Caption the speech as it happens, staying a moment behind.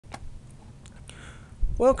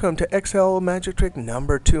Welcome to Excel Magic Trick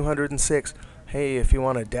number 206. Hey, if you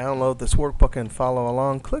want to download this workbook and follow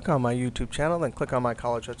along, click on my YouTube channel, then click on my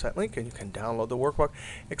college website link, and you can download the workbook,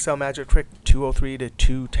 Excel Magic Trick 203 to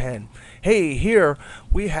 210. Hey, here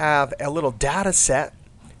we have a little data set,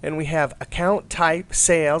 and we have account type,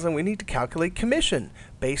 sales, and we need to calculate commission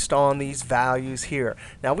based on these values here.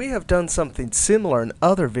 Now, we have done something similar in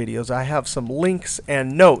other videos. I have some links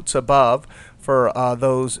and notes above for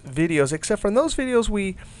those videos, except for in those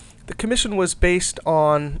videos the commission was based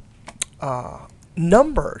on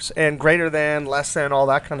numbers and greater than, less than, all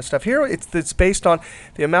that kind of stuff. Here it's based on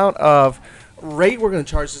the amount of rate we're going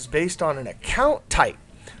to charge is based on an account type.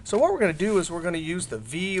 So what we're going to do is we're going to use the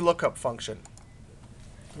VLOOKUP function.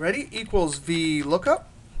 Ready? Equals VLOOKUP.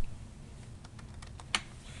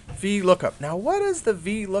 VLOOKUP. Now, what does the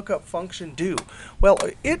VLOOKUP function do? Well,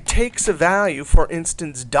 it takes a value, for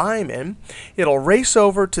instance, diamond. It'll race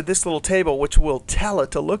over to this little table, which we'll tell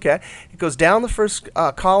it to look at. It goes down the first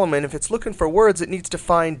column, and if it's looking for words, it needs to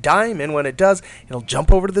find diamond. When it does, it'll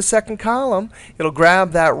jump over to the second column. It'll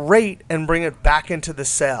grab that rate and bring it back into the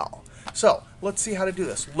cell. So let's see how to do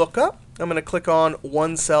this. Lookup. I'm going to click on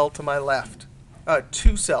one cell to my left.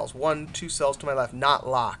 Two cells to my left, not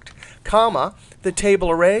locked. Comma, the table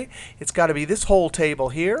array, it's got to be this whole table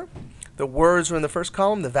here. The words are in the first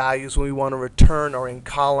column. The values we want to return are in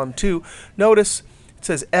column 2. Notice it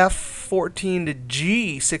says F14 to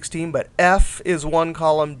G16, but F is one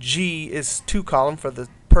column, G is two column for the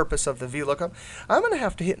purpose of the VLOOKUP. I'm going to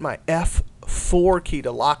have to hit my F4 key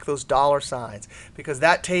to lock those dollar signs, because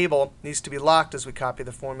that table needs to be locked as we copy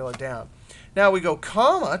the formula down. Now we go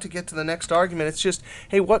comma to get to the next argument. It's just,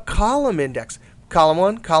 hey, what column index? Column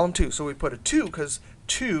 1, column 2. So we put a 2 because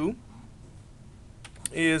 2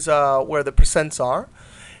 is where the percents are.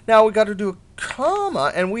 Now we got to do a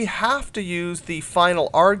comma, and we have to use the final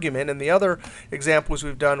argument. In the other examples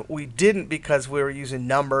we've done, we didn't because we were using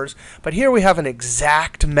numbers. But here we have an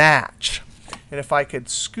exact match. And if I could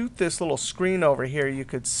scoot this little screen over here, you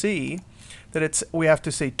could see that we have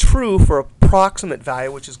to say true for approximate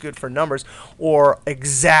value, which is good for numbers, or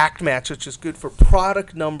exact match, which is good for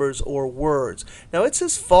product numbers or words. Now it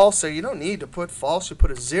says false there. You don't need to put false. You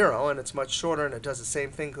put a 0, and it's much shorter, and it does the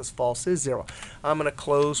same thing because false is 0. I'm going to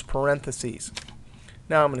close parentheses.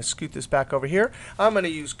 Now I'm going to scoot this back over here. I'm going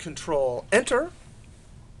to use Control Enter.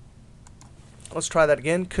 Let's try that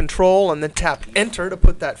again. Control and then tap Enter to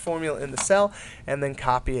put that formula in the cell, and then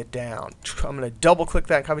copy it down. I'm going to double click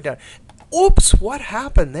that and copy it down. Oops, what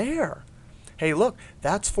happened there? Hey, look,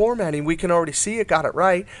 that's formatting. We can already see it got it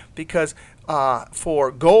right, because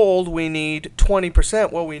for gold we need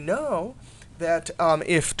 20%. Well, we know that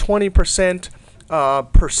if 20%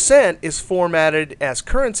 percent is formatted as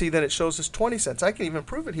currency, then it shows us 20 cents. I can even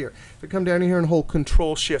prove it here. If I come down here and hold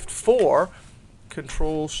Control-Shift-4,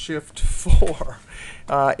 Control-Shift-4,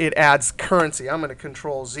 it adds currency. I'm going to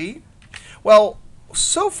Control-Z. Well,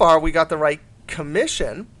 so far we got the right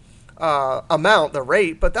commission amount, the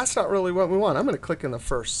rate, but that's not really what we want. I'm going to click in the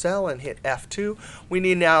first cell and hit F2. We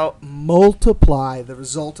need now multiply the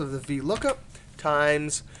result of the VLOOKUP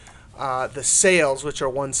times the sales, which are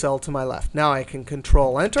one cell to my left. Now I can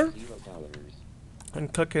Control Enter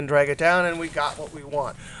and click and drag it down, and we got what we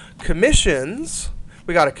want. Commissions.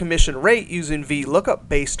 We got a commission rate using VLOOKUP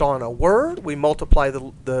based on a word. We multiply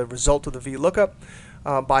the result of the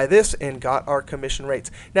VLOOKUP by this and got our commission rates.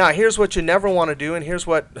 Now, here's what you never want to do, and here's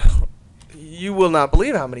what you will not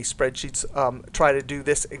believe how many spreadsheets try to do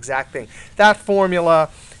this exact thing. That formula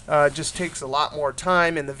just takes a lot more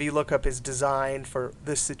time, and the VLOOKUP is designed for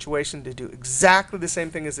this situation to do exactly the same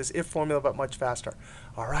thing as this if formula, but much faster.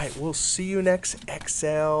 All right, we'll see you next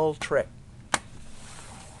Excel trick.